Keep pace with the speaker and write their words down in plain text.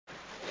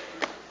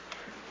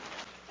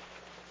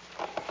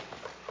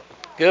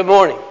Good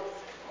morning.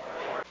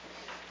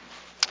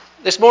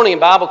 This morning in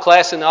Bible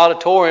class in the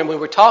auditorium, we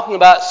were talking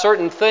about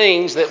certain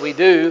things that we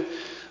do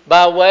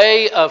by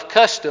way of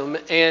custom,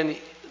 and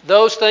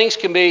those things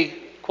can be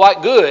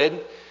quite good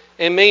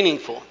and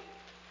meaningful.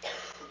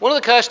 One of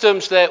the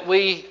customs that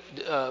we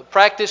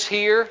practice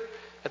here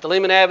at the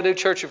Lehman Avenue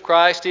Church of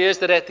Christ is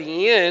that at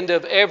the end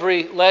of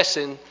every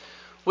lesson,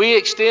 we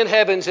extend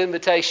heaven's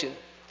invitation.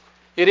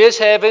 It is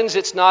heaven's,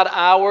 it's not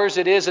ours.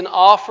 It is an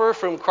offer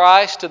from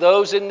Christ to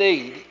those in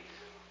need.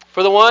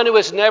 For the one who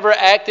has never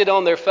acted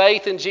on their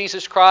faith in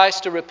Jesus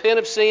Christ to repent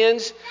of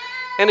sins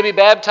and to be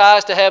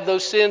baptized to have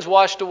those sins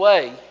washed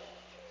away.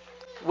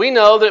 We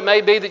know that it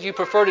may be that you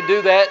prefer to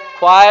do that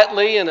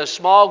quietly in a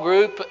small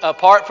group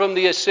apart from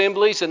the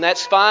assemblies, and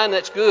that's fine,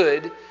 that's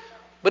good.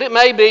 But it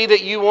may be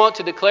that you want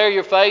to declare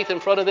your faith in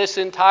front of this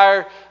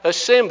entire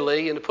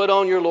assembly and to put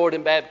on your Lord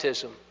in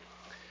baptism.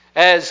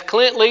 As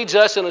Clint leads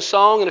us in a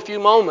song in a few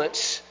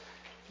moments,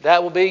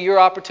 that will be your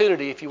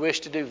opportunity if you wish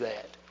to do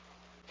that.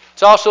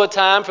 It's also a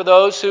time for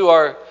those who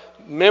are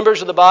members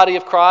of the body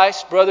of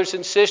Christ, brothers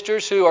and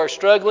sisters who are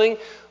struggling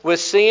with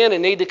sin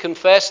and need to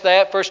confess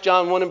that. 1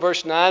 John 1 and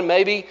verse 9,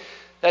 maybe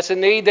that's a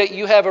need that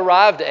you have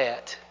arrived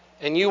at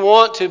and you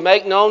want to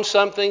make known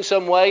something,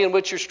 some way in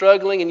which you're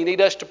struggling and you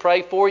need us to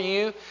pray for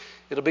you.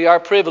 It'll be our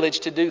privilege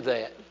to do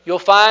that. You'll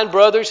find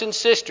brothers and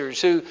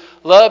sisters who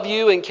love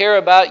you and care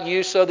about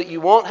you so that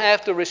you won't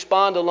have to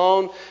respond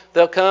alone.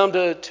 They'll come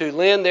to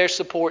lend their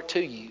support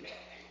to you.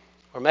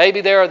 Or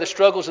maybe there are the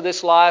struggles of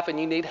this life and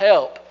you need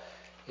help.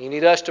 You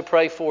need us to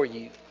pray for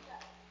you.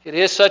 It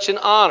is such an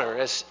honor.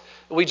 As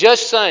we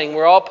just sang,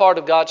 we're all part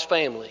of God's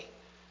family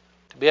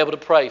to be able to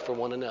pray for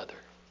one another.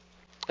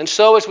 And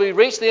so as we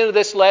reach the end of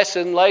this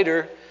lesson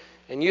later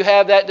and you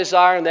have that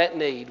desire and that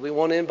need, we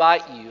want to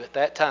invite you at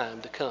that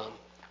time to come.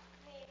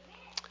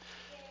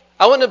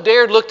 I wouldn't have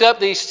dared looked up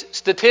these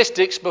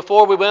statistics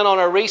before we went on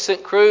our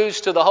recent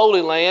cruise to the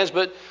Holy Lands,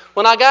 but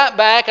when I got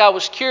back, I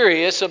was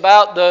curious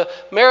about the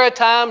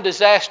maritime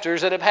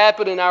disasters that have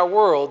happened in our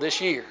world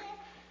this year.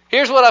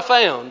 Here's what I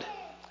found.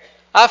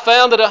 I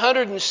found that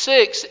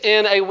 106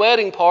 in a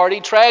wedding party,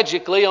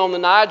 tragically, on the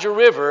Niger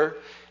River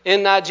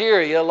in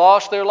Nigeria,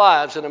 lost their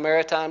lives in a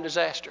maritime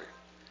disaster.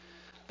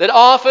 That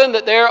often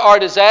that there are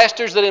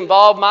disasters that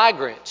involve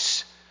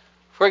migrants.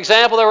 For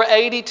example, there were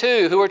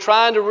 82 who were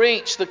trying to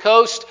reach the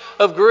coast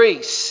of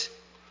Greece,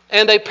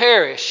 and they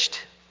perished.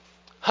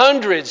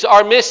 Hundreds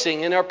are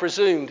missing and are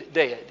presumed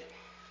dead.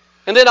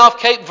 And then off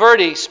Cape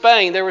Verde,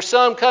 Spain, there were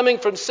some coming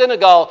from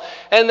Senegal,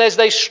 and as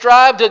they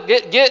strived to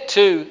get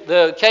to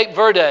the Cape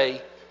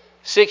Verde,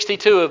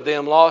 62 of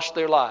them lost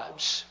their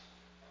lives.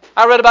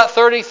 I read about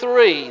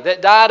 33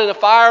 that died in a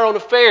fire on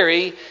a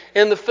ferry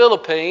in the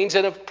Philippines,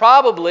 and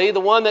probably the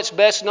one that's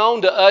best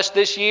known to us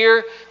this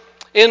year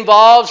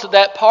involves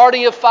that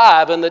party of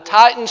 5 and the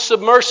Titan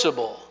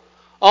submersible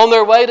on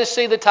their way to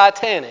see the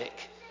Titanic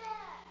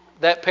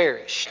that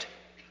perished.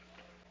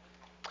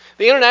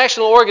 The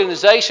International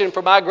Organization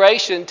for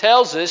Migration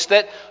tells us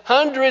that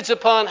hundreds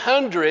upon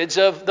hundreds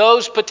of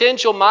those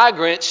potential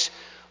migrants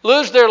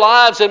lose their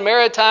lives in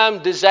maritime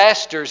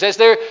disasters as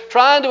they're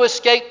trying to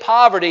escape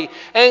poverty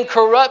and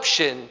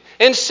corruption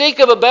and seek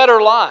of a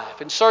better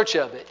life in search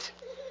of it.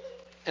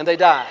 And they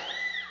die.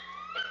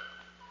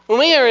 When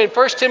we are in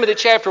 1 Timothy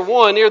chapter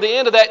 1, near the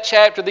end of that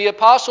chapter, the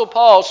Apostle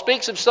Paul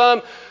speaks of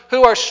some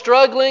who are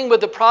struggling with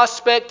the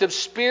prospect of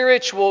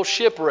spiritual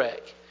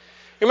shipwreck.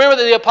 Remember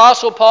that the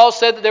Apostle Paul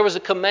said that there was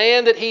a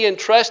command that he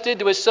entrusted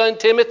to his son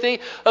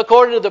Timothy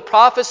according to the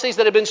prophecies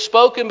that had been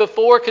spoken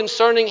before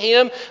concerning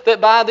him,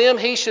 that by them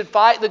he should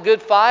fight the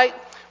good fight.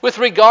 With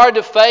regard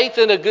to faith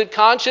and a good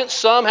conscience,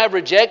 some have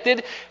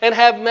rejected and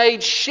have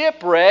made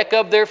shipwreck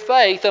of their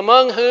faith,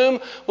 among whom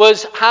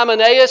was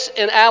Hymenaeus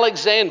and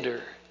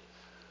Alexander,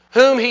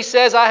 whom he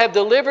says, I have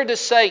delivered to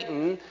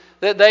Satan,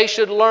 that they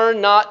should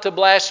learn not to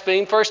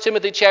blaspheme. 1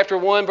 Timothy chapter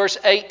 1, verse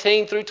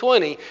 18 through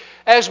 20.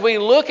 As we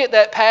look at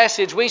that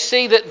passage, we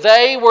see that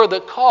they were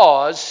the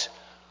cause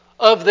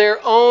of their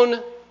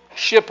own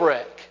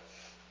shipwreck.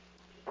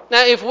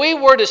 Now, if we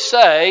were to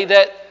say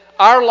that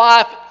our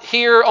life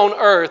here on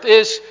earth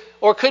is,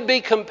 or could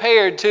be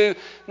compared to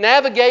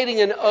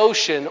navigating an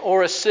ocean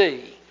or a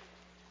sea,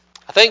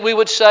 I think we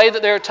would say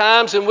that there are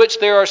times in which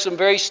there are some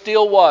very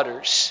still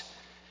waters,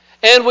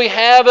 and we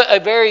have a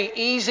very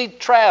easy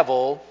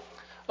travel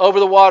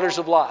over the waters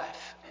of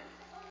life.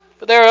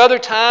 But there are other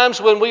times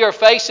when we are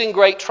facing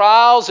great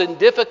trials and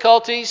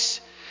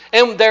difficulties,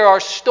 and there are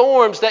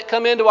storms that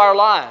come into our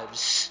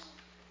lives.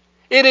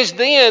 It is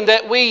then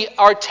that we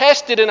are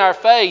tested in our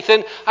faith,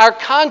 and our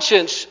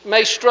conscience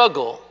may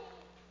struggle.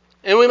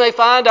 And we may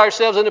find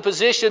ourselves in a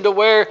position to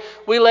where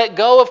we let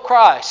go of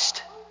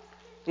Christ.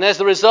 And as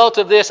the result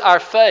of this, our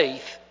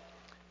faith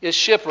is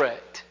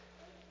shipwrecked.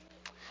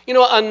 You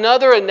know,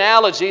 another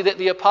analogy that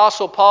the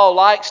Apostle Paul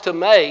likes to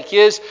make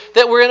is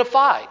that we're in a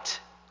fight.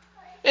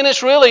 And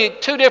it's really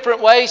two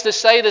different ways to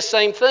say the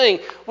same thing.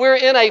 We're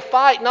in a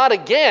fight not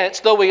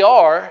against, though we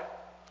are,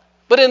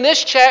 but in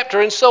this chapter,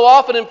 and so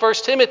often in 1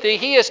 Timothy,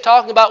 he is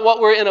talking about what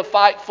we're in a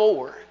fight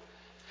for.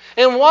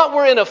 And what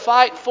we're in a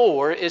fight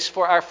for is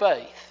for our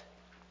faith.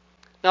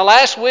 Now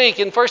last week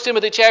in 1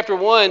 Timothy chapter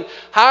 1,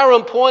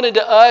 Hiram pointed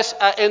to us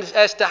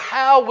as to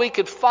how we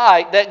could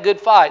fight that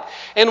good fight.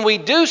 And we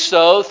do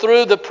so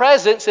through the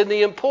presence and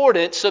the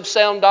importance of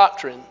sound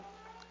doctrine.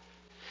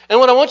 And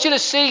what I want you to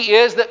see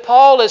is that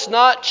Paul is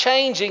not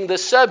changing the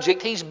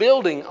subject, he's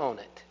building on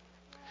it.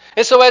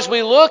 And so as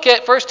we look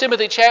at 1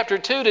 Timothy chapter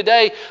 2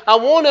 today, I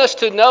want us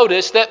to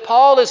notice that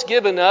Paul has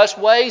given us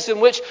ways in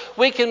which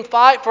we can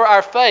fight for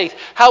our faith,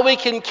 how we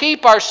can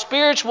keep our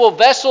spiritual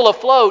vessel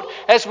afloat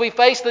as we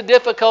face the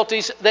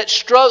difficulties that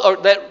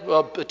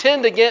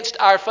tend against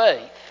our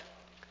faith.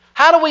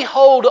 How do we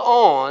hold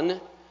on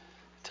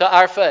to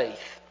our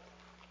faith?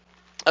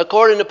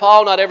 According to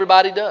Paul, not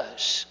everybody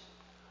does.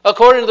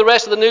 According to the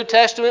rest of the New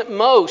Testament,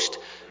 most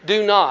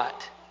do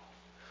not.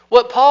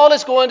 What Paul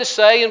is going to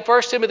say in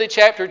 1 Timothy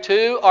chapter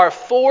 2 are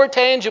 4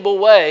 tangible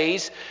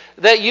ways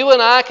that you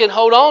and I can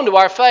hold on to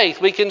our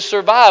faith. We can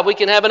survive. We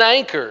can have an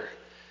anchor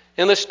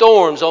in the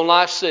storms on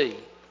life's sea.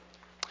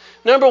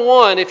 Number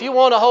 1, if you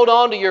want to hold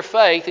on to your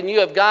faith, then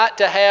you have got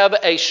to have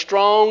a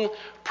strong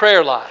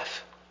prayer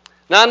life.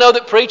 Now I know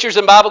that preachers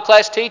and Bible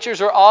class teachers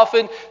are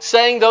often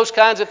saying those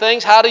kinds of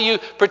things. How do you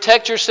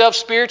protect yourself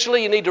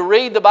spiritually? You need to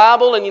read the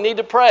Bible and you need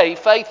to pray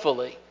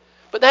faithfully.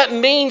 But that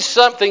means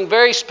something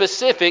very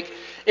specific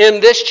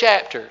in this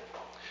chapter.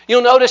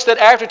 You'll notice that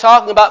after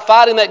talking about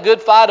fighting that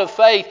good fight of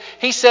faith,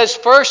 he says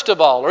first of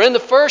all, or in the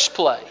first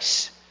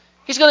place,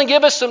 he's going to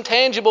give us some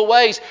tangible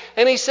ways.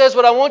 And he says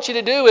what I want you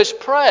to do is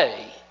pray.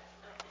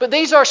 But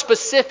these are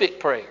specific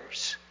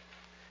prayers.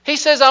 He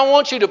says I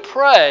want you to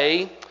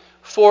pray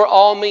for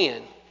all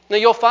men. Now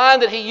you'll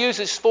find that he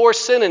uses 4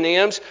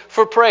 synonyms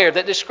for prayer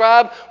that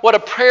describe what a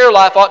prayer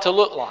life ought to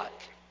look like.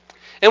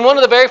 And one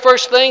of the very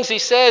first things he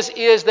says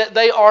is that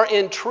they are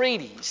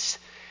entreaties.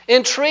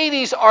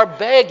 Entreaties are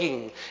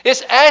begging.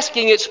 It's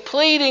asking, it's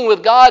pleading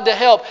with God to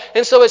help.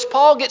 And so as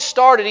Paul gets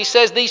started, he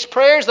says these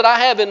prayers that I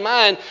have in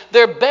mind,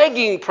 they're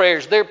begging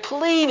prayers, they're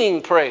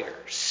pleading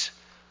prayers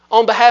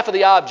on behalf of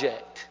the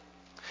object.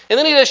 And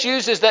then he just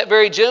uses that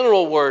very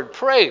general word,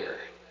 prayer.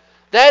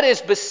 That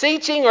is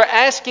beseeching or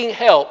asking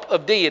help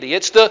of deity.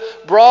 It's the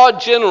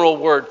broad general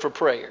word for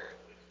prayer.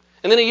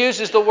 And then he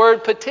uses the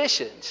word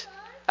petitions.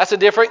 That's a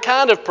different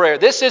kind of prayer.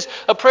 This is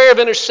a prayer of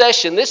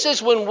intercession. This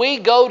is when we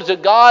go to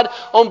God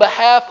on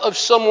behalf of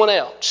someone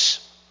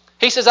else.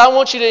 He says, I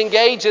want you to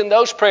engage in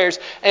those prayers.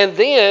 And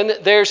then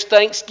there's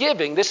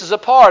thanksgiving. This is a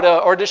part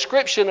or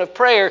description of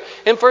prayer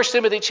in 1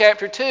 Timothy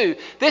chapter 2.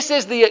 This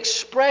is the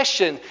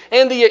expression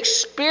and the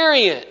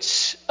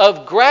experience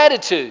of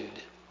gratitude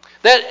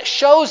that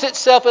shows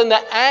itself in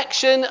the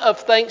action of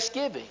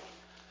thanksgiving.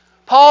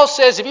 Paul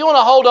says, if you want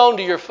to hold on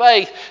to your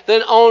faith,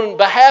 then on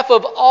behalf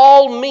of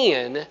all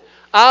men,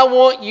 I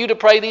want you to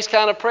pray these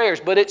kind of prayers.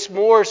 But it's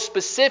more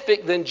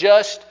specific than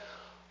just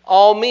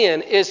all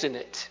men, isn't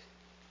it?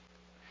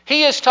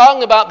 He is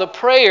talking about the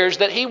prayers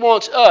that he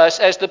wants us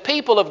as the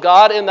people of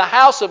God in the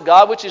house of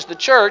God, which is the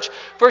church,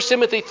 1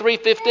 Timothy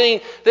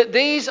 3:15, that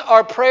these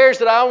are prayers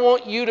that I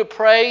want you to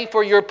pray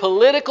for your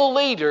political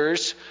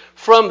leaders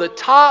from the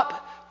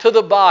top to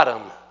the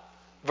bottom.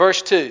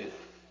 Verse 2.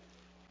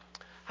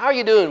 How are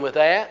you doing with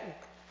that?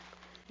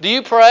 Do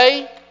you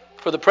pray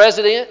for the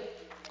president?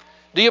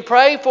 Do you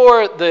pray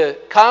for the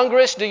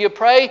Congress? Do you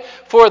pray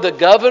for the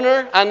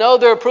governor? I know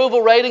their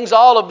approval ratings,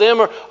 all of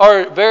them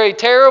are very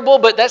terrible,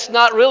 but that's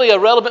not really a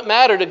relevant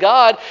matter to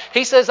God.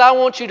 He says, I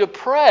want you to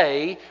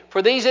pray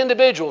for these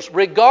individuals,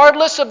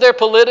 regardless of their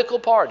political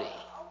party.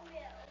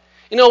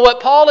 You know, what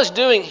Paul is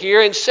doing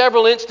here in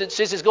several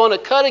instances is going to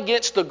cut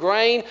against the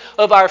grain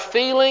of our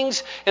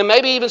feelings and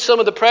maybe even some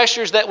of the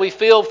pressures that we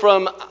feel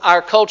from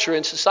our culture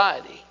and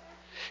society.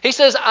 He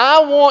says,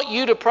 I want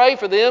you to pray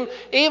for them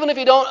even if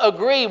you don't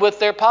agree with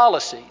their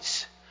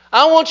policies.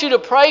 I want you to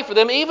pray for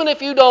them even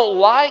if you don't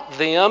like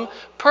them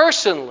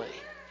personally.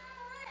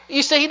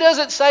 You see, he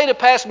doesn't say to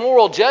pass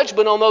moral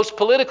judgment on those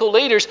political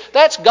leaders.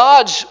 That's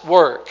God's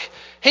work.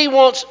 He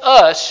wants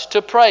us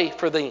to pray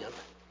for them.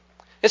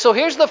 And so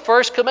here's the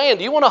first command.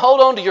 Do you want to hold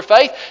on to your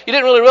faith? You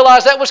didn't really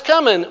realize that was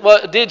coming,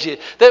 did you?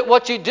 That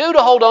what you do to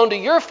hold on to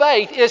your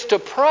faith is to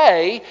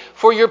pray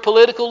for your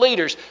political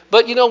leaders.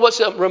 But you know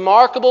what's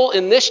remarkable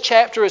in this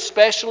chapter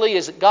especially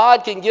is that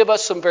God can give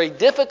us some very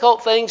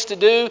difficult things to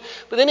do,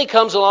 but then he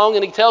comes along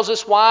and he tells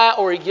us why,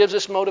 or he gives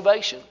us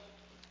motivation.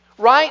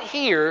 Right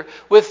here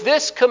with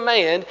this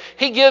command,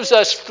 he gives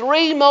us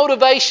 3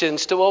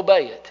 motivations to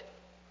obey it.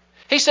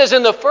 He says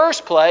in the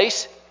first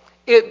place,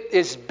 it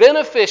is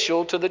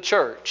beneficial to the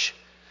church.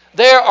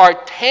 There are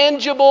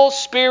tangible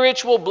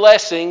spiritual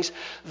blessings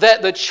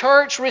that the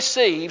church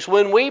receives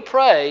when we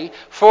pray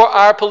for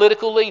our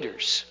political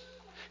leaders.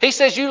 He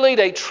says you lead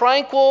a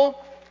tranquil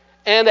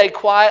and a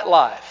quiet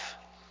life.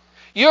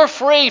 You're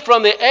free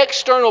from the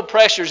external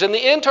pressures and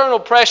the internal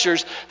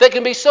pressures that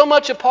can be so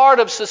much a part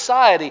of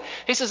society.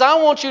 He says,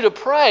 I want you to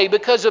pray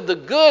because of the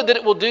good that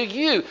it will do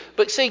you.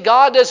 But see,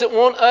 God doesn't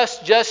want us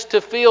just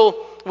to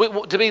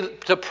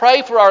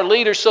pray for our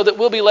leaders so that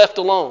we'll be left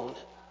alone.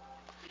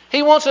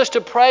 He wants us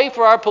to pray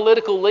for our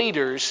political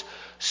leaders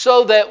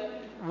so that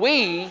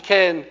we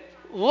can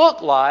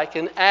look like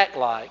and act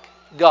like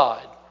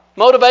God.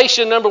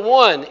 Motivation number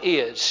one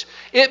is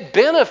it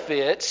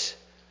benefits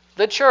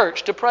the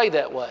church to pray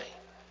that way.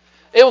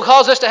 It will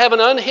cause us to have an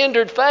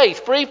unhindered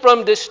faith, free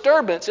from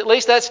disturbance. At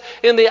least that's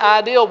in the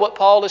ideal what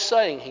Paul is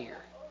saying here.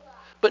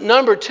 But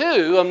number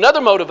two,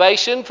 another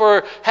motivation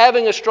for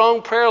having a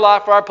strong prayer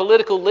life for our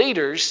political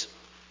leaders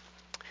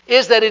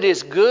is that it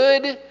is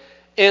good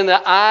in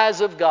the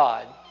eyes of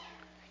God.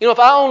 You know, if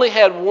I only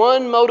had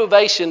one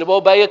motivation to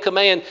obey a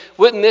command,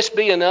 wouldn't this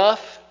be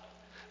enough?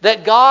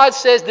 That God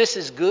says this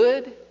is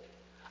good?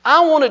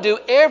 I want to do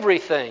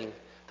everything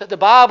that the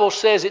Bible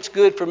says it's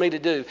good for me to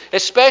do,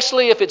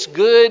 especially if it's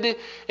good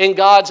in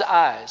God's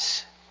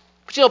eyes.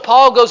 But you know,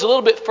 Paul goes a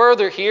little bit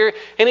further here,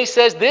 and he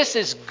says this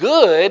is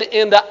good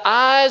in the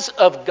eyes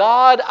of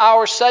God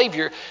our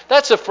Savior.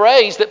 That's a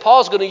phrase that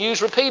Paul's going to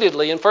use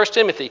repeatedly in 1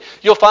 Timothy.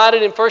 You'll find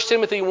it in 1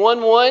 Timothy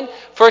 1:1,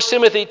 1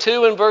 Timothy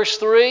 2 and verse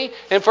 3,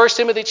 and 1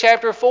 Timothy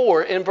chapter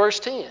 4 and verse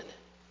 10.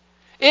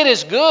 It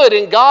is good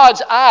in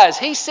God's eyes.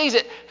 He sees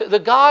it, the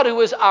God who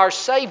is our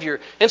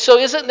Savior. And so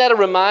isn't that a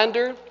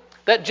reminder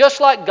that just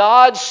like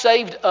God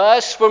saved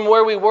us from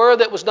where we were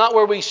that was not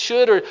where we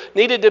should or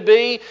needed to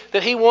be,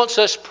 that He wants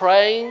us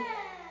praying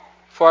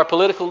for our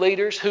political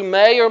leaders who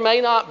may or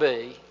may not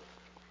be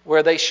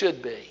where they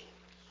should be.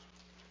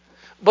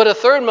 But a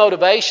third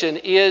motivation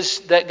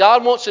is that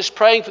God wants us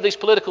praying for these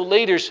political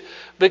leaders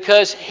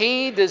because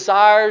He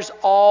desires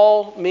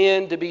all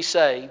men to be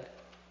saved.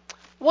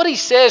 What He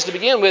says to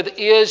begin with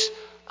is,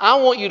 I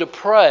want you to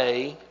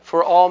pray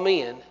for all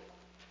men.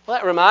 Well,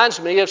 that reminds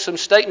me of some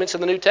statements in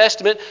the New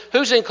Testament.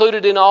 Who's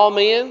included in all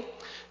men?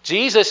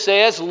 Jesus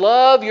says,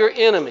 love your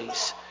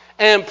enemies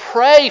and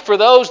pray for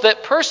those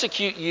that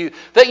persecute you,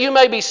 that you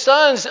may be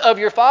sons of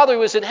your Father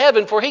who is in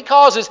heaven. For He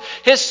causes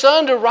His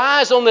sun to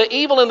rise on the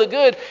evil and the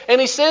good, and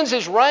He sends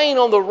His rain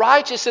on the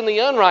righteous and the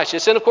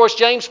unrighteous. And of course,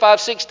 James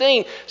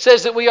 5:16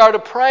 says that we are to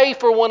pray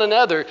for one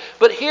another.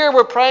 But here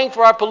we're praying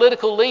for our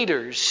political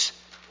leaders.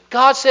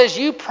 God says,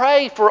 you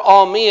pray for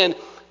all men,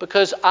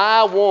 because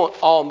I want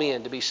all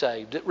men to be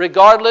saved,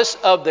 regardless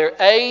of their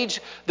age,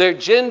 their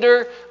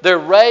gender, their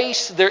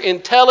race, their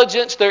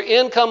intelligence, their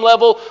income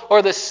level,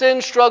 or the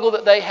sin struggle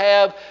that they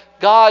have.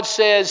 God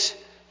says,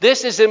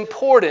 this is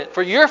important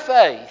for your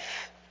faith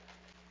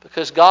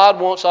because God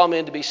wants all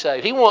men to be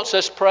saved. He wants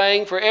us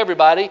praying for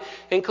everybody,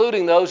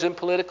 including those in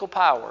political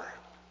power.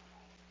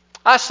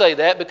 I say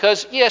that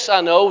because, yes,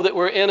 I know that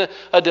we're in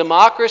a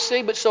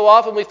democracy, but so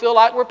often we feel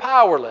like we're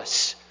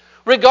powerless.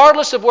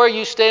 Regardless of where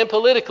you stand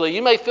politically,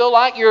 you may feel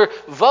like your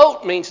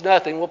vote means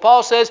nothing. Well,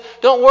 Paul says,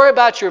 don't worry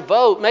about your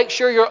vote. Make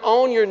sure you're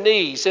on your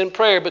knees in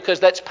prayer because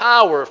that's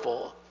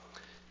powerful.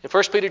 In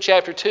 1 Peter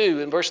chapter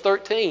 2 and verse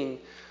 13,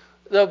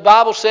 the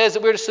Bible says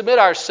that we're to submit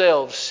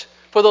ourselves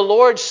for the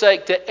Lord's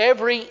sake to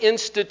every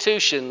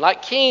institution,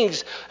 like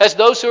kings, as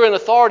those who are in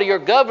authority, or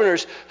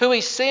governors who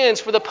He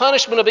sends for the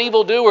punishment of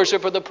evildoers or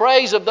for the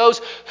praise of those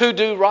who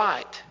do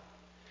right.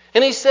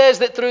 And he says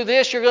that through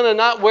this you're going to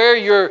not wear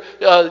your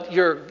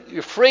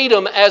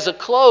freedom as a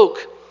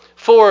cloak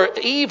for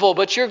evil,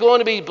 but you're going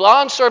to be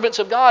bondservants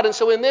of God. And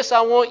so in this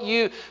I want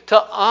you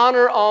to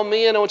honor all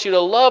men. I want you to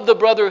love the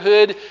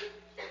brotherhood,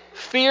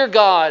 fear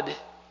God,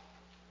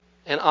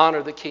 and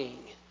honor the king.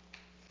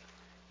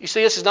 You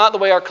see, this is not the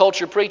way our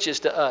culture preaches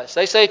to us.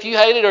 They say if you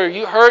hate it or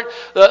you hurt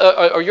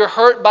or you're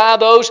hurt by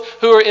those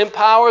who are in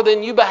power,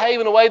 then you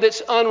behave in a way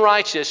that's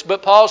unrighteous.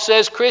 But Paul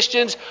says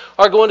Christians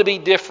are going to be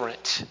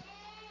different.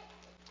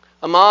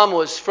 A mom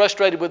was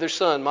frustrated with her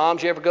son.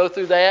 Moms, you ever go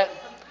through that?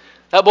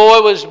 That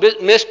boy was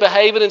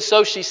misbehaving, and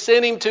so she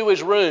sent him to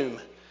his room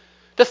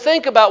to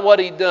think about what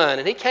he'd done.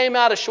 And he came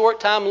out a short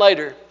time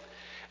later,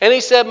 and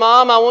he said,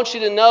 Mom, I want you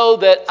to know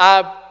that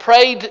I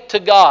prayed to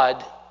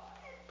God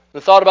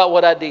and thought about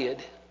what I did.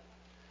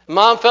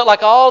 Mom felt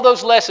like all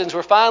those lessons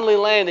were finally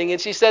landing, and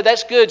she said,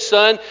 that's good,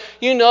 son.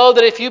 You know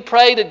that if you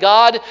pray to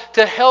God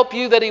to help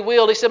you, that He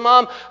will. He said,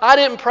 Mom, I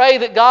didn't pray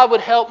that God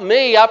would help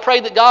me. I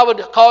prayed that God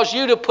would cause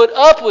you to put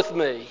up with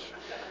me.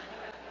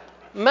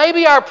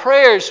 Maybe our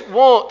prayers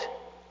won't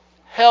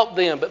help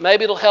them, but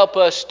maybe it'll help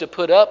us to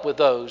put up with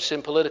those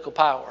in political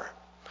power.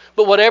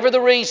 But whatever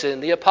the reason,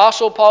 the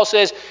Apostle Paul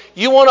says,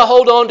 you want to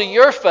hold on to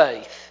your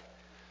faith,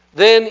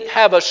 then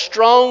have a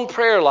strong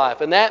prayer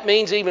life. And that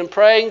means even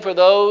praying for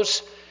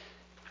those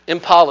in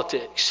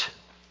politics.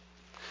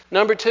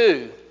 Number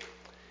two,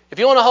 if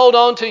you want to hold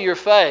on to your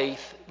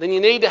faith, then you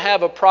need to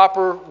have a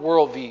proper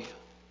worldview.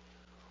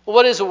 Well,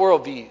 what is a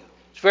worldview?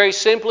 It's very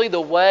simply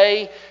the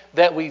way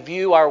that we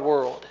view our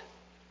world.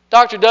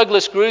 Dr.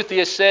 Douglas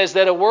Groothius says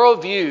that a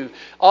worldview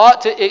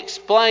ought to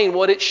explain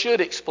what it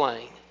should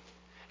explain.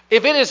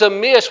 If it is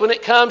amiss when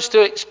it comes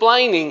to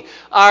explaining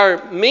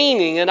our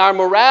meaning and our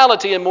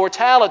morality and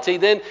mortality,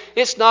 then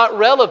it's not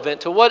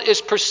relevant to what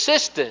is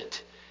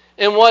persistent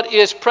and what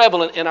is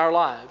prevalent in our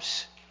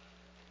lives.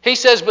 He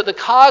says, but the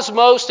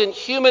cosmos and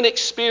human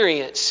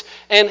experience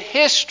and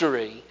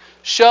history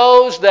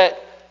shows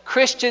that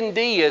Christian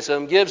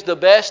deism gives the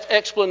best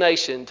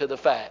explanation to the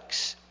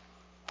facts.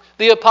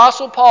 The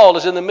Apostle Paul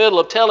is in the middle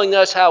of telling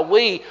us how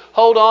we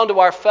hold on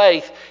to our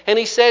faith. And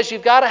he says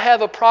you've got to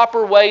have a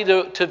proper way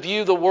to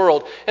view the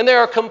world. And there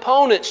are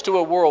components to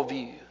a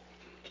worldview.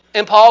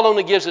 And Paul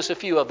only gives us a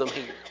few of them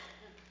here.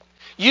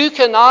 You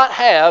cannot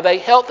have a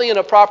healthy and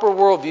a proper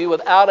worldview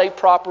without a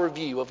proper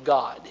view of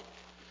God.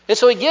 And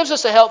so he gives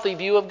us a healthy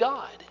view of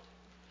God.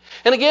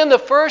 And again, the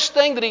first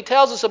thing that he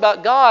tells us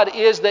about God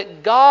is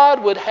that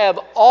God would have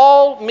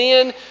all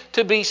men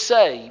to be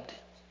saved.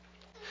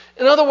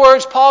 In other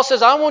words, Paul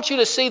says, I want you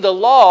to see the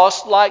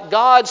lost like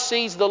God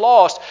sees the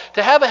lost.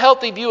 To have a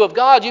healthy view of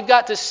God, you've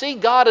got to see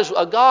God as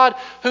a God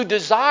who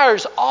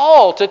desires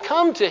all to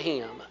come to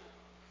Him.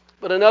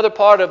 But another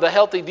part of a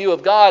healthy view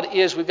of God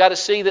is we've got to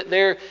see that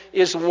there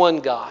is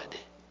one God.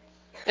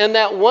 And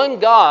that one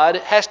God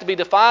has to be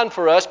defined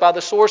for us by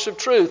the source of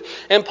truth.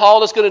 And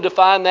Paul is going to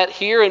define that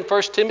here in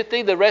 1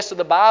 Timothy. The rest of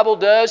the Bible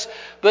does.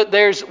 But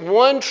there's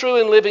one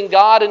true and living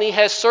God, and He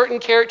has certain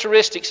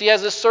characteristics. He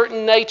has a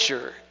certain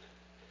nature.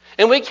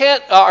 And we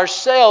can't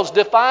ourselves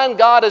define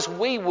God as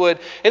we would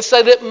and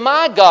say that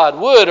my God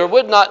would or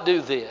would not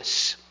do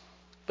this.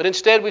 But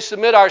instead we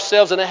submit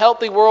ourselves in a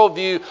healthy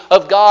worldview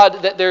of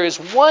God, that there is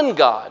one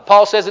God.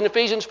 Paul says in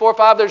Ephesians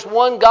 4:5, there's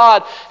one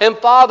God and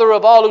Father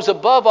of all, who's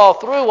above all,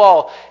 through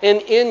all,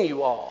 and in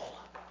you all.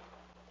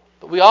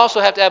 But we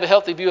also have to have a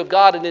healthy view of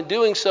God, and in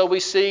doing so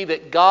we see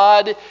that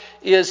God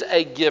is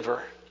a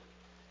giver.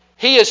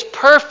 He is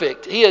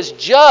perfect. He is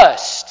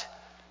just,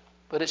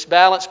 but it's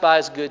balanced by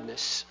His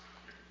goodness.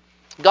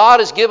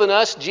 God has given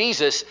us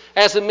Jesus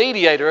as a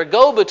mediator, a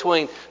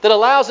go-between that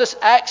allows us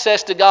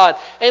access to God.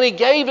 And He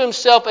gave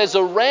Himself as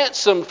a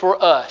ransom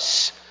for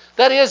us.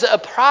 That is a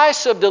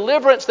price of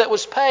deliverance that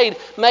was paid,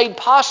 made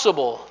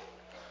possible.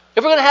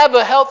 If we're going to have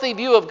a healthy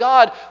view of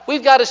God,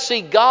 we've got to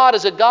see God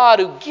as a God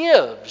who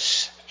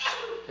gives.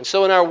 And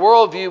so in our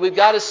worldview, we've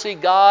got to see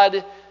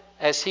God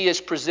as He is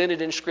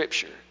presented in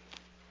Scripture.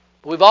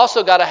 But we've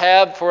also got to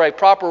have, for a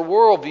proper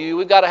worldview,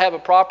 we've got to have a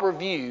proper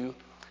view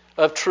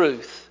of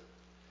truth.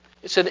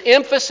 It's an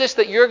emphasis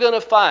that you're going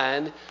to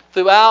find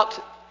throughout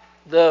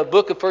the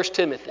book of 1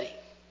 Timothy.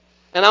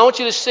 And I want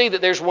you to see that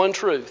there's one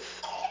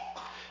truth.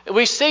 And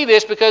we see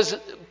this because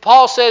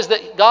Paul says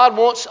that God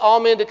wants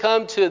all men to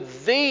come to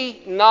the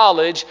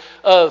knowledge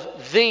of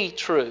the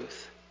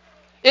truth.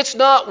 It's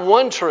not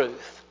one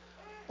truth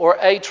or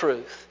a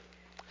truth.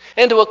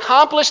 And to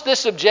accomplish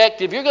this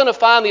objective, you're going to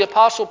find the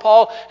Apostle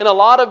Paul in a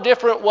lot of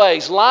different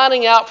ways,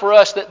 lining out for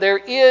us that there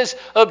is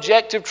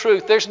objective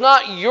truth. There's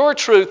not your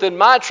truth and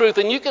my truth,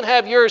 and you can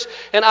have yours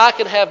and I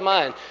can have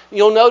mine.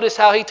 You'll notice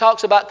how he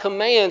talks about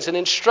commands and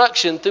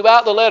instruction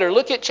throughout the letter.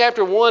 Look at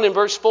chapter 1 and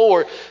verse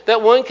 4,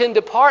 that one can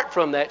depart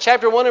from that.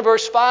 Chapter 1 and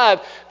verse 5,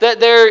 that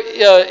there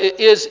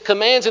is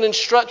commands and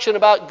instruction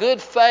about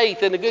good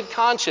faith and a good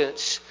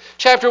conscience.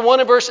 Chapter 1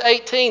 and verse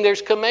 18,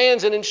 there's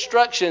commands and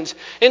instructions.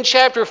 In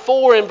chapter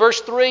 4 and verse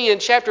 3, in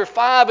chapter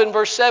 5 and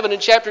verse 7, in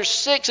chapter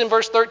 6 and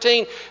verse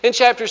 13, in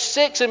chapter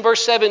 6 and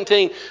verse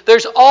 17,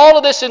 there's all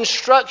of this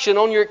instruction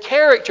on your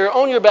character,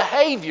 on your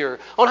behavior,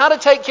 on how to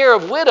take care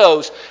of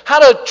widows, how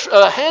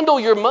to handle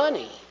your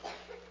money.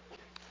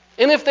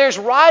 And if there's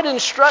right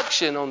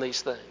instruction on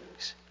these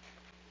things,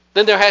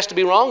 then there has to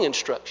be wrong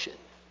instruction.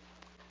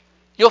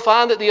 You'll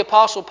find that the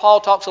Apostle Paul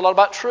talks a lot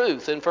about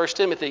truth in 1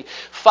 Timothy.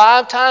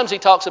 5 times he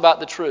talks about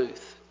the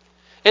truth.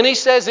 And he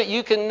says that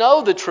you can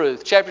know the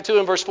truth, chapter 2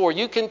 and verse 4.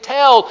 You can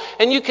tell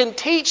and you can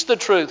teach the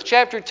truth,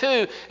 chapter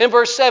 2 and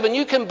verse 7.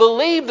 You can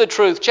believe the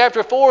truth,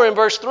 chapter 4 and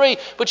verse 3.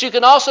 But you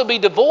can also be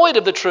devoid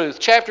of the truth,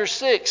 chapter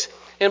 6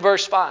 and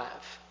verse 5.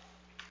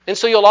 And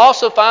so you'll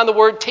also find the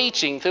word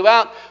teaching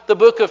throughout the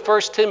book of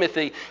 1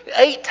 Timothy.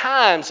 8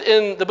 times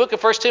in the book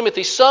of 1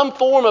 Timothy, some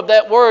form of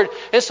that word.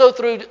 And so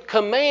through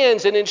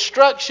commands and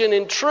instruction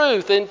and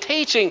truth and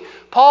teaching,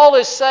 Paul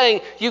is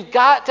saying you've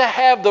got to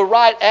have the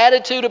right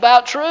attitude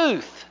about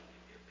truth.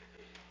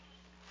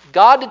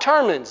 God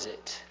determines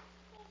it.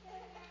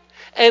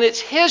 And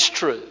it's His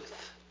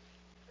truth.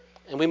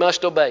 And we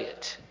must obey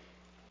it.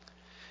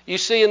 You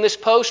see, in this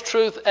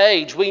post-truth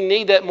age, we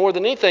need that more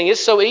than anything.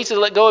 It's so easy to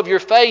let go of your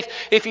faith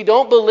if you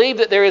don't believe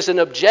that there is an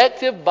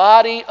objective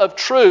body of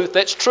truth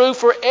that's true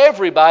for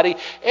everybody,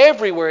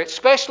 everywhere. It's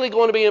especially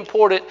going to be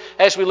important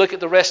as we look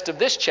at the rest of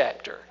this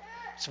chapter.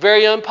 It's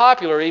very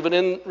unpopular even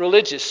in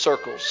religious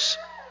circles.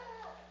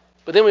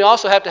 But then we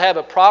also have to have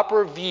a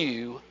proper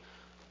view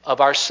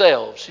of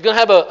ourselves. You're going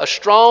to have a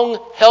strong,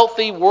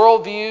 healthy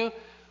worldview.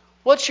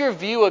 What's your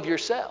view of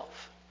yourself?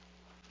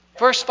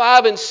 Verse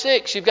 5 and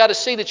 6, you've got to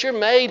see that you're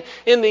made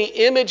in the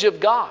image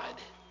of God.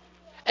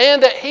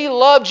 And that He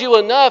loved you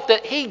enough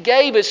that He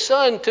gave His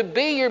Son to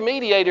be your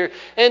mediator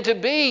and to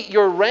be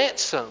your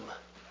ransom.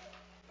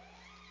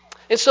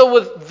 And so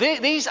with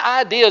these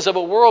ideas of a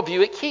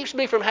worldview, it keeps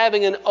me from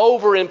having an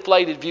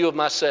overinflated view of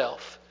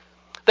myself.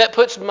 That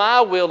puts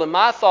my will and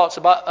my thoughts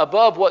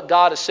above what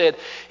God has said.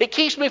 It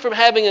keeps me from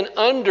having an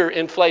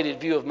underinflated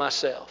view of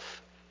myself.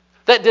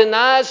 That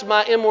denies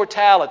my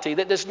immortality,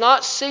 that does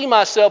not see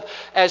myself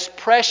as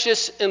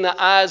precious in the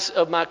eyes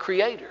of my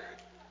Creator.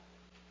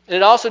 And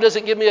it also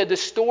doesn't give me a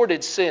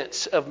distorted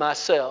sense of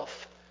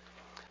myself.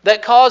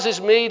 that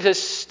causes me to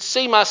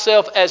see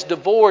myself as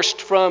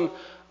divorced from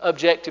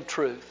objective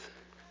truth.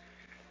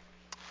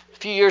 A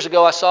few years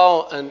ago, I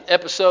saw an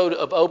episode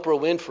of Oprah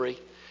Winfrey,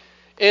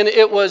 and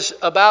it was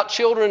about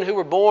children who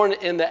were born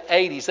in the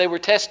 80s. They were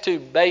test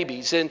tube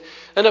babies. And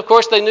of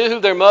course, they knew who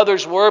their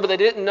mothers were, but they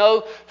didn't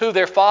know who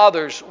their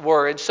fathers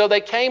were. And so they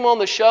came on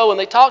the show and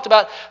they talked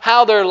about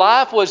how their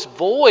life was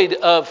void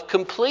of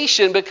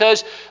completion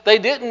because they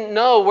didn't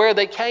know where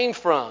they came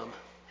from.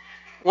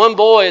 One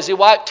boy, as he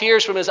wiped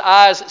tears from his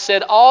eyes,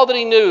 said all that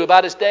he knew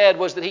about his dad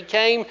was that he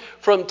came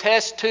from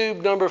test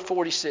tube number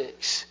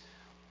 46.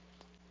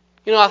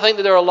 You know, I think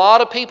that there are a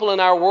lot of people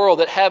in our world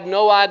that have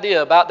no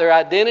idea about their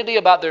identity,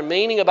 about their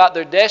meaning, about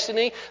their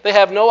destiny. They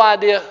have no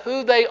idea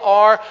who they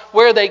are,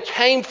 where they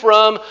came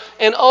from,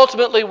 and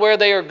ultimately where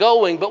they are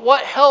going. But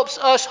what helps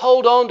us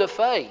hold on to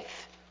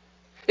faith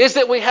is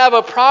that we have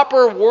a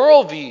proper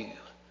worldview.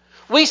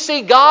 We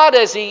see God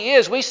as He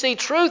is. We see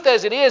truth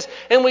as it is.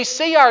 And we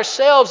see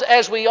ourselves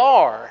as we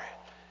are.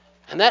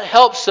 And that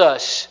helps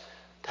us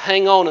to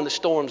hang on in the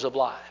storms of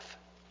life.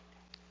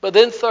 But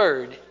then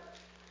third,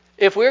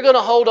 if we're going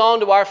to hold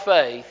on to our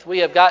faith, we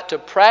have got to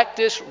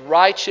practice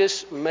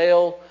righteous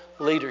male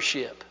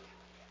leadership.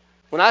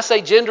 When I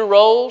say gender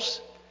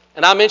roles,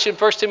 and I mentioned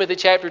 1 Timothy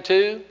chapter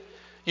 2,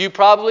 you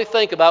probably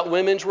think about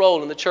women's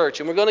role in the church.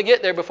 And we're going to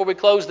get there before we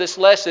close this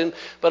lesson,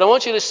 but I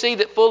want you to see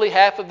that fully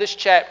half of this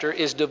chapter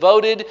is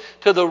devoted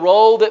to the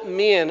role that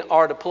men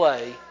are to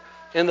play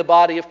in the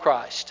body of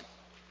Christ.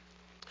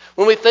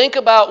 When we think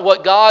about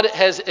what God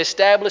has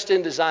established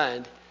and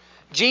designed,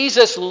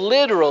 Jesus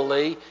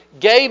literally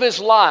gave His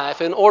life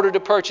in order to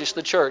purchase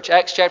the church.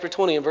 Acts chapter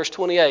 20 and verse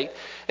 28.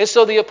 And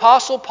so the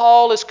Apostle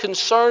Paul is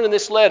concerned in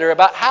this letter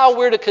about how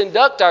we're to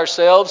conduct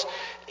ourselves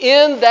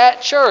in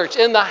that church,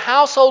 in the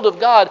household of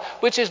God,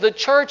 which is the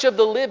church of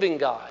the living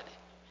God.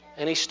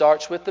 And he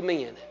starts with the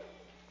men.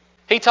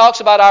 He talks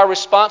about our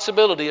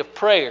responsibility of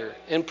prayer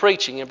and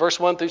preaching in verse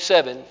 1 through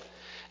 7.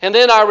 And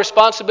then our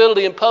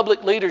responsibility in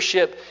public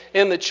leadership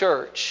in the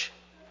church.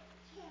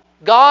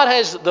 God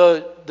has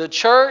the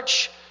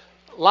church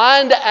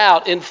lined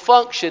out in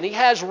function. He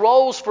has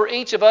roles for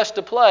each of us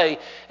to play,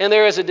 and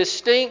there is a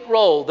distinct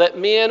role that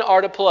men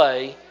are to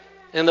play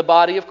in the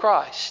body of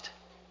Christ.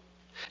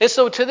 And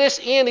so to this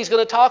end, he's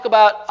going to talk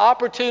about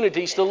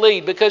opportunities to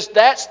lead, because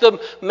that's the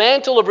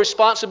mantle of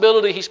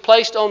responsibility He's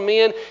placed on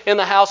men in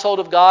the household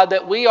of God,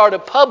 that we are to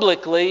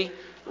publicly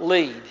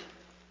lead.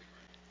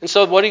 And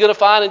so what are you going to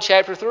find in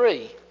chapter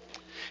 3?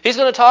 He's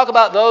going to talk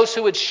about those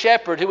who would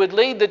shepherd, who would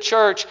lead the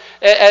church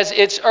as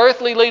its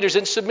earthly leaders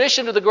in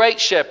submission to the great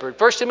shepherd.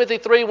 1 Timothy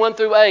 3, 1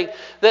 through 8,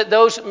 that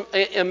those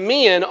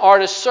men are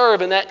to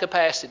serve in that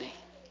capacity.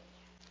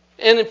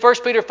 And in 1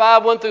 Peter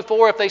 5, 1 through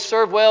 4, if they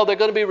serve well, they're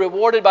going to be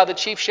rewarded by the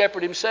chief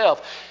shepherd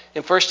himself.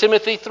 In 1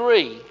 Timothy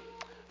 3,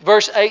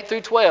 verse 8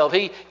 through 12,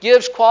 he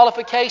gives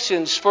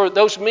qualifications for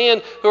those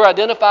men who are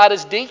identified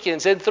as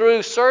deacons. And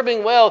through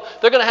serving well,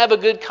 they're going to have a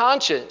good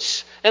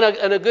conscience and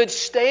a good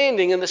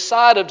standing in the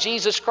sight of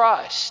Jesus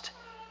Christ.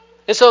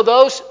 And so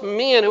those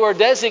men who are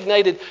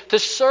designated to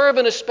serve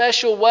in a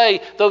special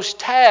way, those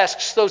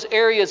tasks, those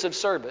areas of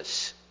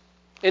service.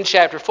 In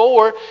chapter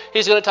 4,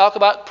 he's going to talk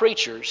about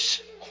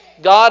preachers.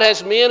 God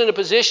has men in a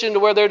position to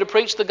where they're to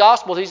preach the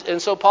gospel.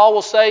 And so Paul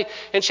will say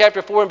in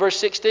chapter 4 and verse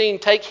 16,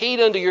 take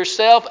heed unto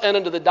yourself and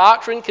unto the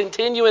doctrine,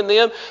 continue in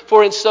them,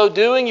 for in so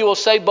doing you will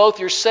save both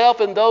yourself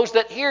and those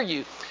that hear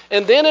you.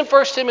 And then in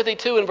 1 Timothy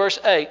 2 and verse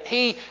 8,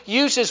 he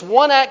uses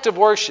one act of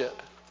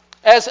worship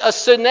as a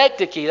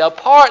synecdoche, a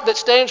part that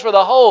stands for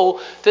the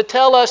whole, to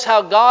tell us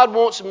how God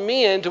wants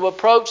men to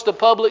approach the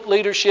public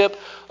leadership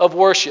of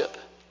worship.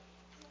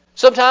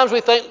 Sometimes we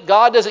think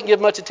God doesn't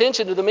give much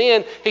attention to the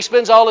men. He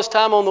spends all His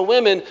time on the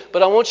women.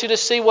 But I want you to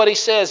see what he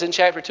says in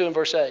chapter 2 and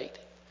verse 8.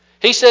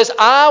 He says,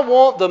 I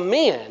want the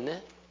men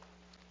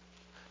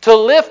to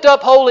lift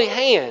up holy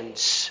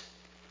hands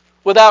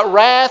without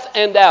wrath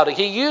and doubting.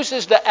 He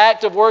uses the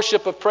act of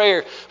worship of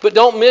prayer, but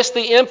don't miss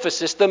the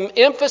emphasis. The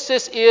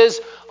emphasis is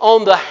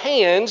on the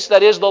hands,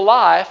 that is the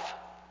life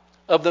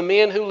of the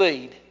men who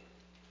lead.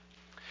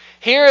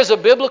 Here is a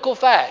biblical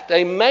fact.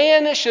 A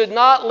man should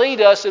not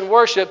lead us in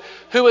worship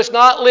who is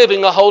not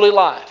living a holy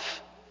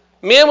life.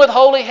 Men with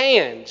holy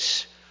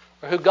hands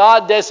are who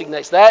God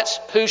designates. That's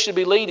who should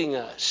be leading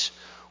us.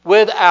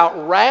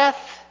 Without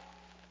wrath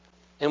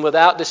and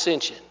without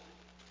dissension.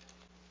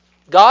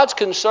 God's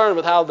concerned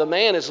with how the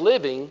man is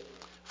living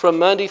from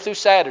Monday through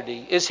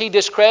Saturday. Is he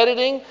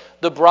discrediting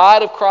the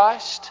bride of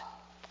Christ?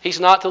 He's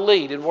not to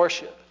lead in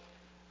worship.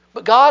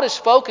 But God is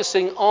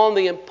focusing on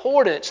the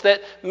importance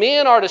that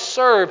men are to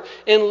serve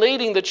in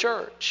leading the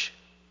church.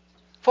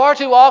 Far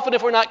too often,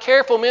 if we're not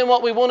careful, men,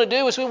 what we want to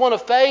do is we want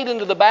to fade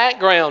into the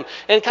background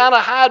and kind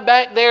of hide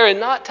back there and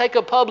not take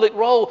a public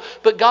role.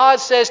 But God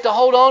says to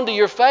hold on to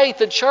your faith.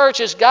 The church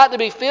has got to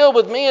be filled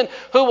with men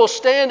who will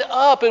stand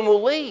up and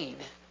will lead,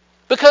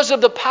 because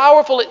of the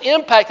powerful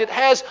impact it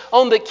has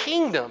on the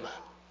kingdom.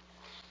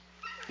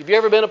 Have you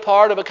ever been a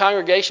part of a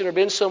congregation or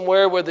been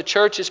somewhere where the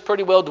church is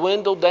pretty well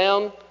dwindled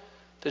down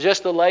to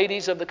just the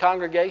ladies of the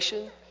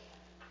congregation?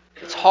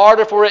 It's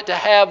harder for it to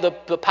have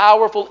the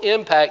powerful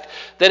impact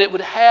that it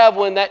would have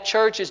when that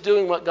church is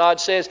doing what God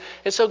says.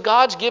 And so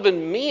God's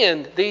given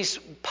men these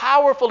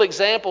powerful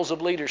examples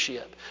of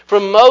leadership.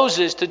 From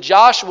Moses to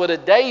Joshua to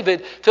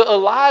David to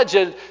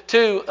Elijah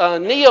to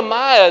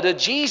Nehemiah to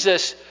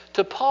Jesus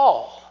to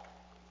Paul.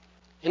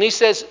 And he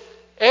says,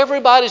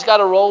 everybody's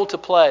got a role to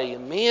play.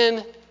 And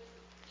men,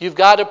 you've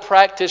got to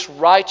practice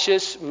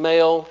righteous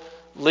male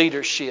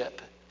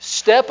leadership.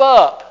 Step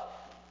up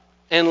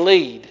and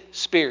lead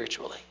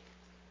spiritually.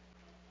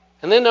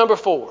 And then number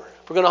 4,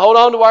 if we're going to hold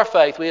on to our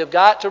faith, we have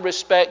got to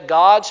respect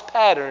God's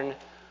pattern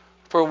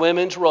for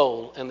women's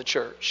role in the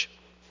church.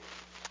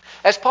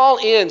 As Paul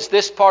ends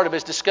this part of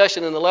his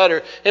discussion in the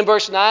letter, in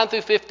verse 9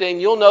 through 15,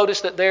 you'll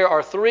notice that there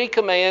are 3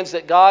 commands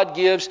that God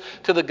gives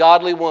to the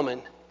godly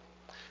woman.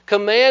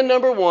 Command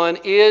number 1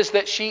 is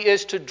that she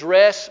is to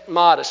dress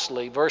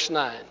modestly, verse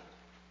 9.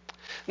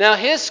 Now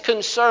his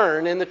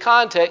concern in the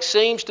context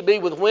seems to be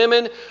with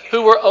women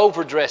who were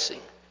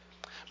overdressing.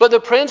 But the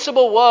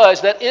principle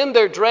was that in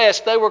their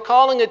dress, they were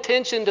calling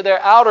attention to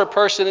their outer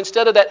person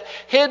instead of that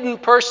hidden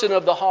person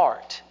of the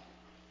heart.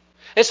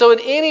 And so in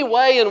any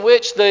way in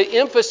which the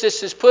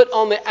emphasis is put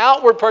on the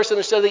outward person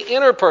instead of the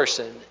inner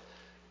person,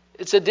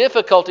 it's a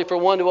difficulty for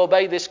one to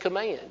obey this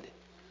command.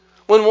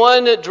 When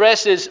one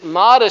dresses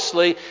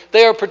modestly,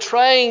 they're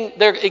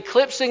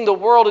eclipsing the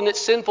world and its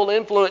sinful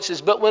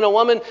influences. But when a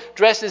woman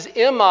dresses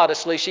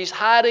immodestly, she's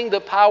hiding the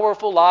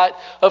powerful light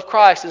of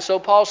Christ. And so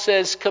Paul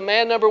says,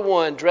 command number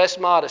 1, dress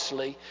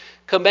modestly.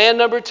 Command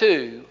number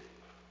 2,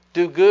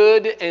 do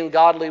good and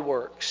godly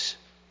works.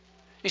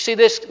 You see,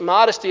 this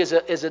modesty is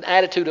an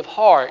attitude of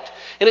heart.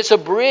 And it's a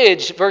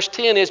bridge, verse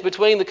 10 is,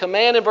 between the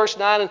command in verse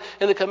 9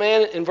 and the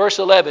command in verse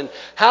 11.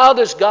 How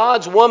does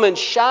God's woman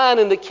shine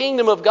in the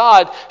kingdom of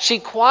God? She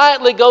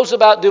quietly goes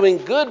about doing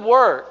good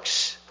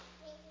works.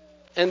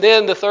 And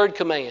then the third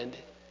command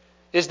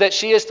is that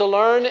she is to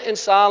learn in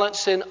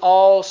silence in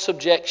all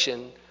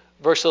subjection,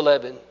 verse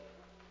 11.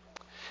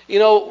 You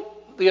know,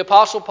 the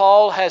Apostle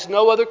Paul has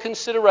no other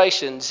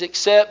considerations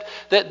except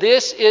that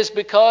this is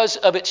because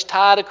of its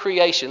tie to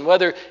creation.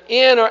 Whether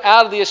in or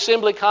out of the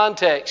assembly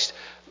context,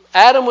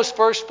 Adam was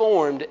first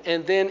formed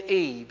and then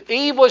Eve.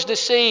 Eve was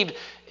deceived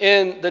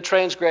in the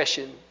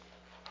transgression.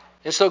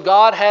 And so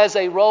God has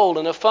a role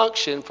and a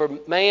function for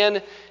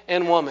man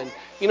and woman.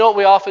 You know what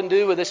we often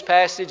do with this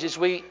passage is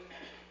we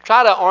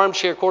try to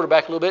armchair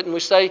quarterback a little bit and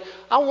we say,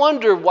 I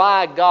wonder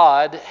why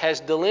God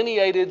has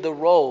delineated the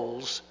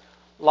roles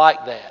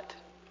like that.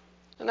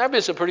 And there have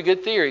been some pretty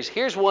good theories.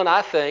 Here's one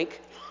I think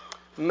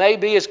may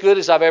be as good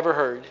as I've ever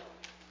heard.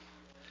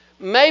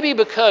 Maybe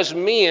because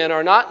men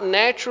are not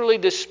naturally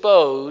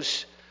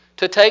disposed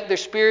to take their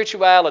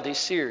spirituality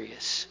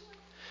serious.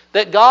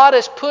 That God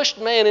has pushed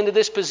man into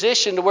this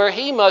position to where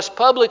he must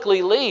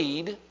publicly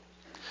lead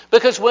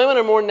because women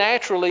are more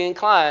naturally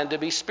inclined to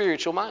be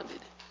spiritual minded.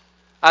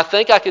 I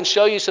think I can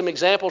show you some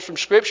examples from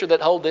Scripture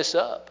that hold this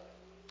up.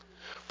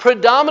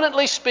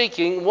 Predominantly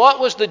speaking, what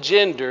was the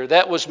gender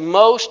that was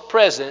most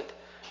present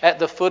at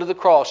the foot of the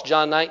cross?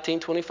 John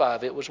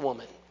 19:25, it was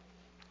woman.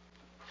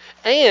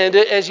 And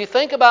as you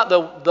think about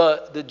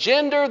the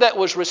gender that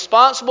was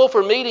responsible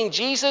for meeting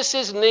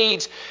Jesus'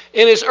 needs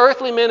in his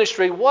earthly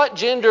ministry, what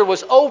gender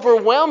was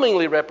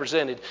overwhelmingly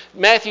represented?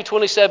 Matthew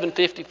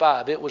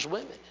 27:55, it was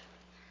women.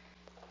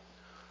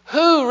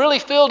 Who really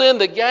filled in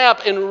the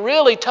gap and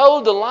really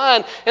toed the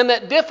line in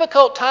that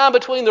difficult time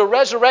between the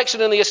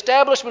resurrection and the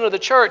establishment of the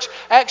church?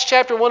 Acts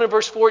chapter 1 and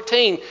verse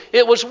 14,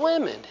 it was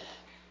women.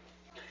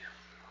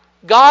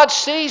 God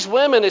sees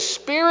women as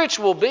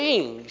spiritual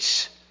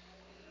beings.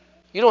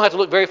 You don't have to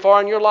look very far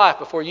in your life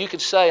before you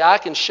could say, I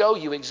can show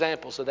you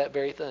examples of that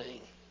very thing.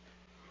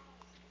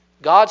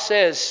 God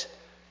says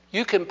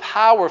you can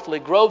powerfully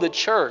grow the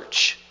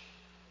church,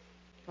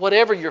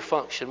 whatever your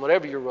function,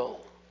 whatever your role.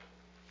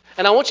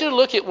 And I want you to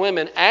look at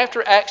women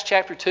after Acts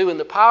chapter 2 and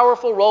the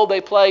powerful role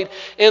they played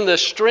in the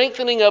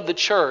strengthening of the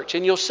church.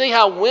 And you'll see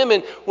how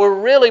women were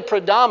really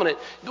predominant.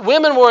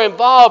 Women were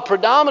involved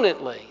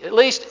predominantly, at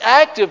least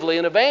actively,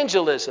 in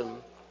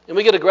evangelism. And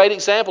we get a great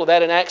example of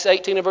that in Acts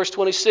 18 and verse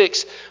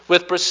 26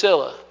 with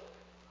Priscilla.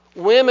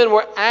 Women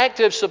were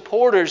active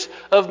supporters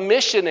of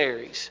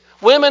missionaries.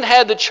 Women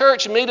had the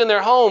church meet in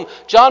their home.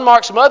 John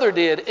Mark's mother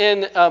did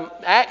in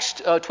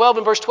Acts 12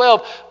 and verse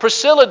 12.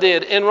 Priscilla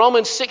did in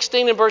Romans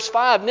 16 and verse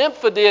 5.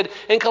 Nympha did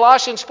in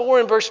Colossians 4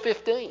 and verse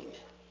 15.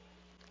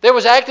 There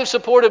was active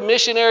support of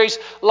missionaries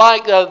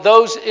like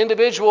those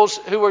individuals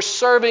who were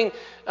serving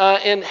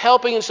and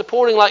helping and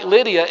supporting, like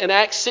Lydia in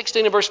Acts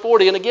 16 and verse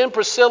 40. And again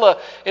Priscilla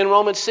in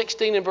Romans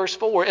 16 and verse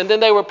 4. And then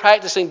they were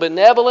practicing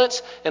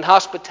benevolence and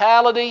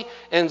hospitality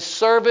and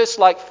service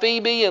like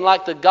Phoebe and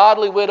like the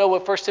godly widow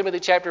of 1 Timothy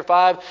chapter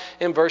 5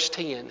 and verse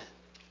 10.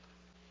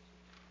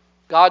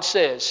 God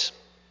says,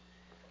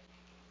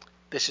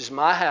 this is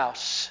my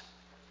house,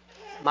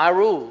 my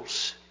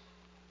rules.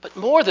 But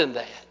more than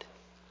that,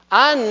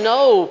 I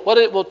know what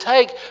it will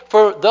take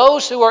for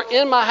those who are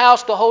in my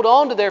house to hold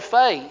on to their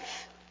faith.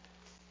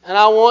 And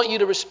I want you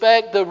to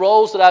respect the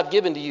roles that I've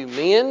given to you,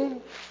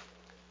 men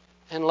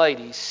and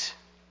ladies.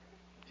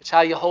 It's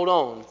how you hold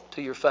on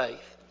to your faith.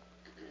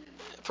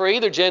 For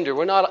either gender,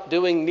 we're not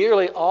doing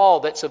nearly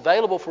all that's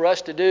available for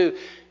us to do,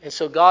 and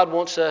so God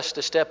wants us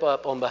to step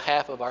up on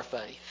behalf of our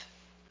faith.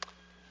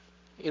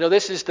 You know,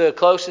 this is the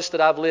closest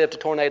that I've lived to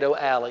Tornado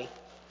Alley,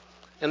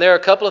 and there are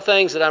a couple of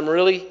things that I'm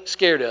really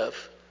scared of.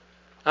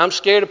 I'm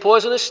scared of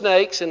poisonous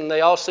snakes, and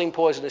they all seem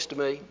poisonous to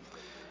me,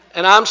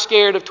 and I'm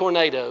scared of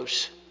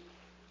tornadoes.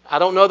 I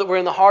don't know that we're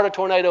in the heart of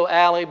Tornado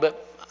Alley,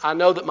 but I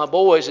know that my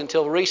boys,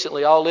 until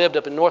recently, all lived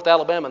up in North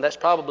Alabama, and that's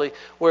probably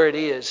where it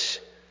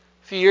is.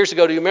 A few years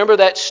ago, do you remember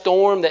that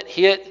storm that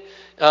hit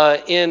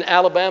in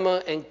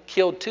Alabama and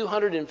killed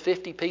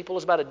 250 people? It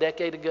was about a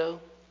decade ago.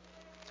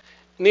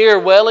 Near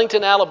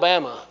Wellington,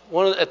 Alabama,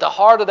 at the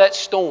heart of that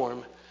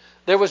storm,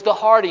 there was the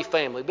Hardy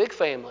family, big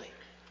family.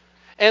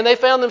 And they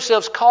found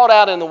themselves caught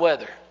out in the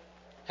weather.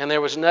 And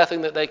there was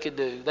nothing that they could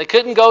do. They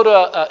couldn't go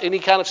to any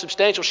kind of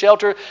substantial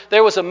shelter.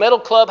 There was a metal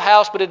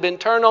clubhouse, but it had been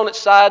turned on its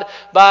side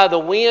by the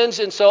winds.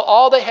 And so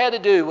all they had to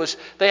do was,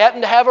 they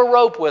happened to have a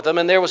rope with them,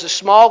 and there was a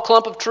small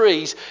clump of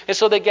trees. And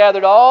so they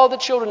gathered all the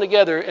children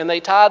together, and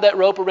they tied that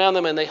rope around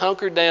them, and they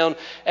hunkered down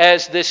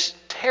as this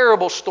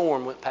terrible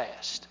storm went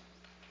past.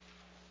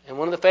 And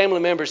one of the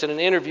family members in an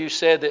interview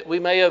said that we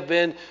may have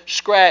been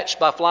scratched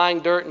by flying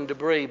dirt and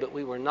debris, but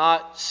we were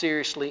not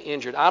seriously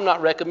injured. I'm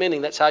not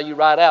recommending that's how you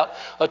ride out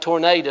a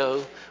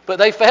tornado, but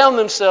they found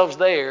themselves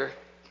there,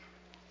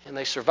 and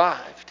they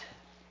survived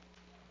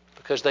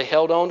because they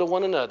held on to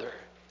one another,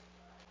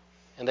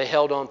 and they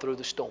held on through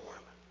the storm.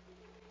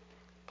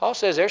 Paul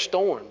says there's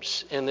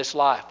storms in this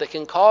life that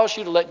can cause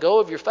you to let go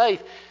of your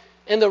faith,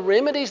 and the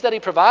remedies that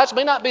he provides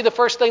may not be the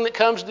first thing that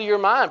comes to your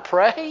mind.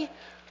 Pray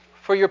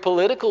for your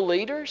political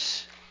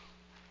leaders.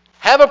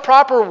 Have a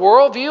proper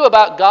worldview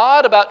about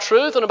God, about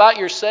truth, and about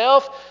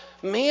yourself.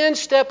 Men,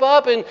 step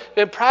up and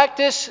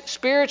practice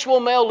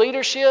spiritual male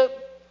leadership.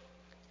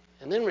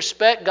 And then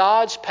respect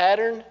God's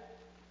pattern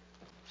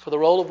for the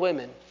role of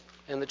women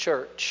in the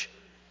church.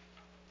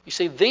 You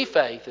see, the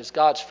faith is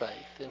God's faith,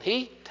 and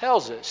He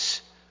tells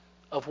us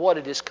of what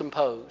it is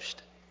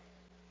composed.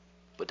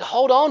 But to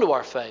hold on to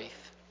our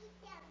faith,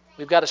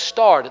 we've got to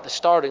start at the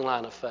starting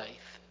line of faith.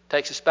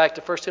 Takes us back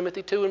to 1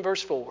 Timothy 2 and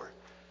verse 4.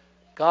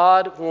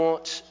 God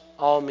wants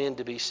all men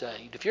to be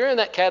saved. If you're in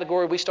that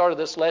category we started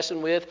this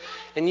lesson with,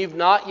 and you've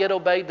not yet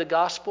obeyed the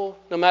gospel,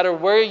 no matter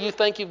where you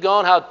think you've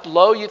gone, how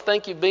low you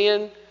think you've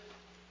been,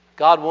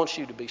 God wants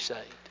you to be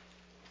saved.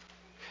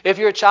 If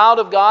you're a child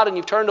of God and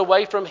you've turned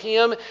away from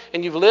Him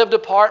and you've lived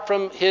apart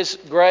from His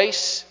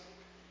grace,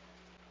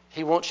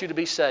 He wants you to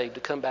be saved,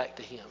 to come back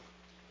to Him.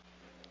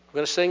 We're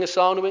going to sing a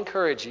song to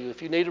encourage you.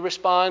 If you need to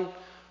respond,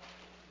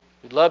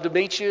 we'd love to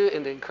meet you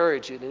and to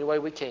encourage you in any way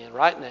we can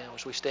right now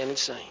as we stand and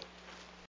sing.